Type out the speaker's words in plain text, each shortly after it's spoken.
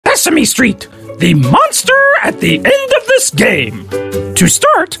Sesame Street, the monster at the end of this game. To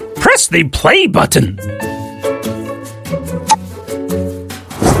start, press the play button.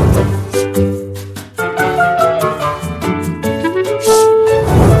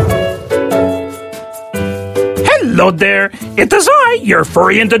 Hello there, it is I, your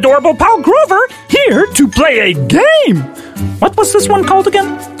furry and adorable pal Grover, here to play a game. What was this one called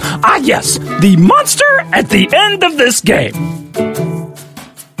again? Ah yes, the monster at the end of this game.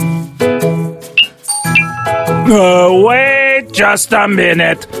 Wait just a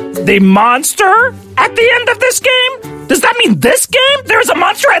minute. The monster at the end of this game? Does that mean this game? There's a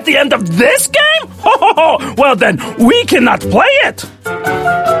monster at the end of this game? Oh, well then, we cannot play it.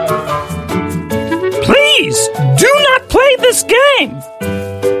 Please, do not play this game.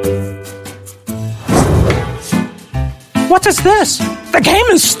 What is this? The game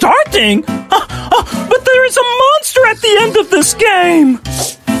is starting? But there is a monster at the end of this game.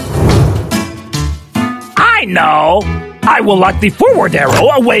 I know. I will lock the forward arrow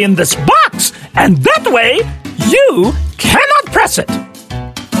away in this box, and that way, you cannot press it.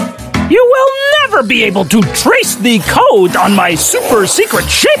 You will never be able to trace the code on my super secret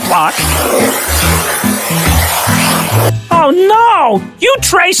shape lock. Oh no! You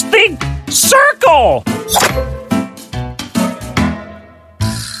traced the circle!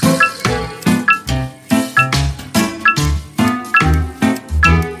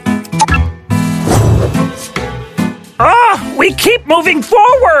 We keep moving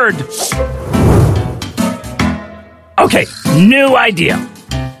forward! Okay, new idea.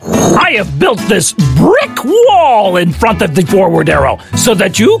 I have built this brick wall in front of the forward arrow so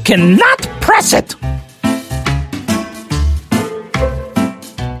that you cannot press it.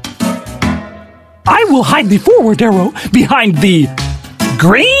 I will hide the forward arrow behind the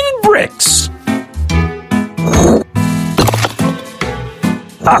green bricks.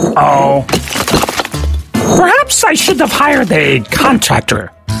 Uh-oh. Perhaps I should have hired a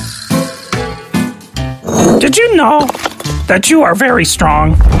contractor. Did you know that you are very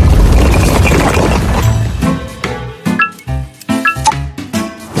strong?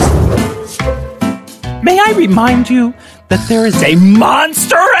 May I remind you that there is a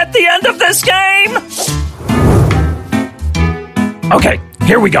monster at the end of this game? Okay,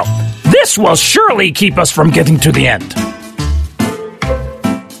 here we go. This will surely keep us from getting to the end.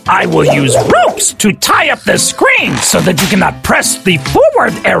 I will use ropes to tie up the screen so that you cannot press the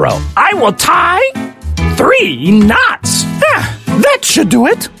forward arrow. I will tie 3 knots. That should do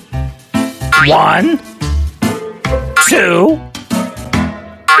it. 1, 2,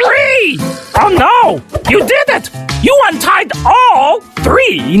 3. Oh no, you did it. You untied all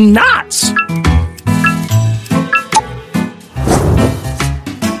 3 knots.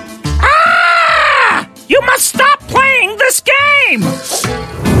 Ah! You must stop playing this game.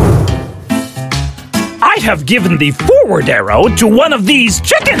 I have given the forward arrow to one of these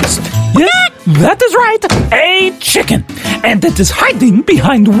chickens. Yes, that is right, a chicken. And it is hiding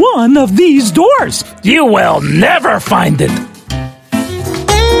behind one of these doors. You will never find it.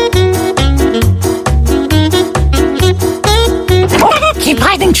 Oh, keep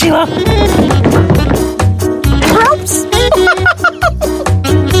hiding, Sheila. Ropes.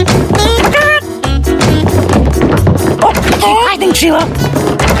 Oh, keep hiding, Sheila.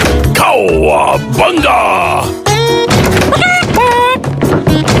 Cowabunga!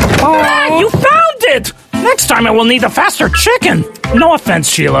 You found it! Next time I will need a faster chicken. No offense,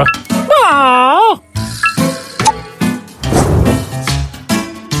 Sheila. Aww.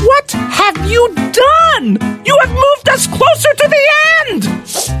 What have you done? You have moved us closer to the end!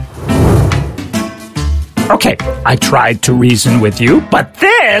 Okay, I tried to reason with you, but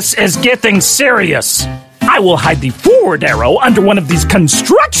this is getting serious. I will hide the forward arrow under one of these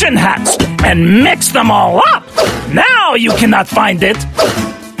construction hats and mix them all up. Now you cannot find it.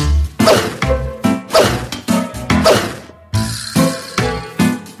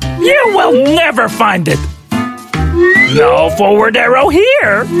 You will never find it. No forward arrow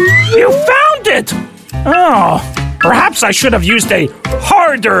here. You found it. Oh, perhaps I should have used a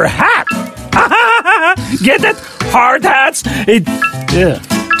harder hat. Get it? Hard hats.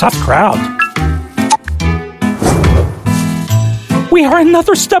 Tough crowd. We are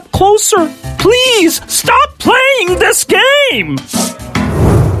another step closer. Please, stop playing this game.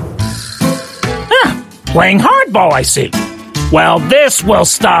 Playing hardball, I see. Well, this will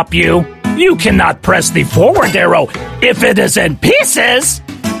stop you. You cannot press the forward arrow if it is in pieces.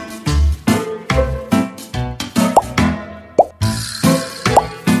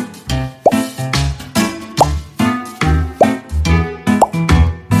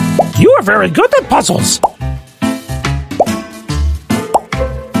 You are very good at puzzles.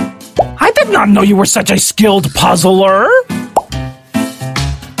 did not know you were such a skilled puzzler.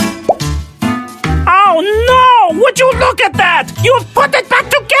 Oh no! Would you look at that? You've put it back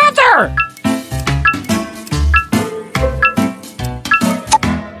together!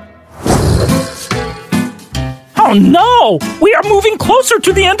 Oh no! We are moving closer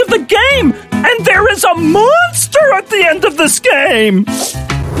to the end of the game! And there is a monster at the end of this game!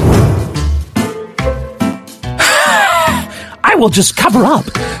 I will just cover up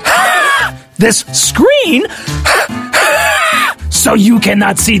this screen so you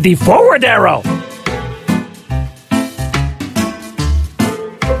cannot see the forward arrow.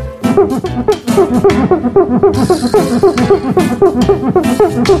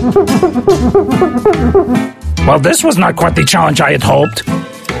 Well, this was not quite the challenge I had hoped.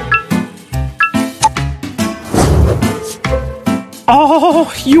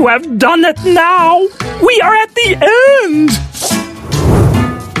 Oh, you have done it now! We are at the end!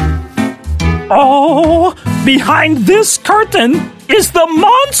 Oh, behind this curtain is the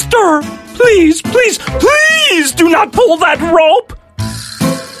monster! Please, please, please do not pull that rope!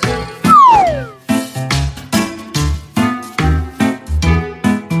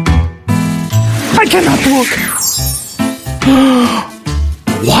 I cannot look.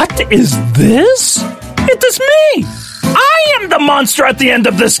 What is this? It is me! I am the monster at the end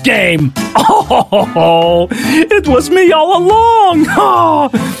of this game! Oh, it was me all along! Oh,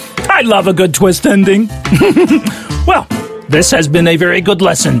 I love a good twist ending. Well, this has been a very good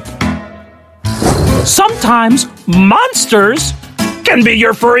lesson. Sometimes monsters can be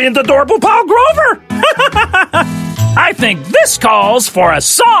your furry and adorable pal Grover! I think this calls for a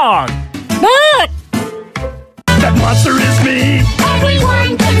song! That monster is me!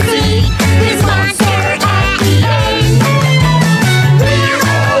 Everyone can see this monster at the end. We're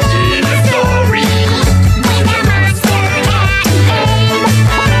all in a story with a monster at the end.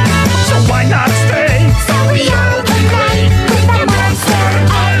 So why not stay? So we all can play with the monster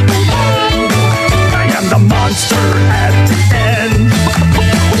at the end. I am the monster at the end.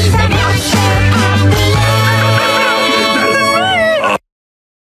 He's the monster at the end.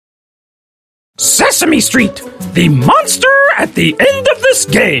 Sesame Street, the monster at the end of this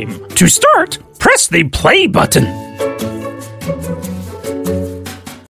game. To start, press the play button.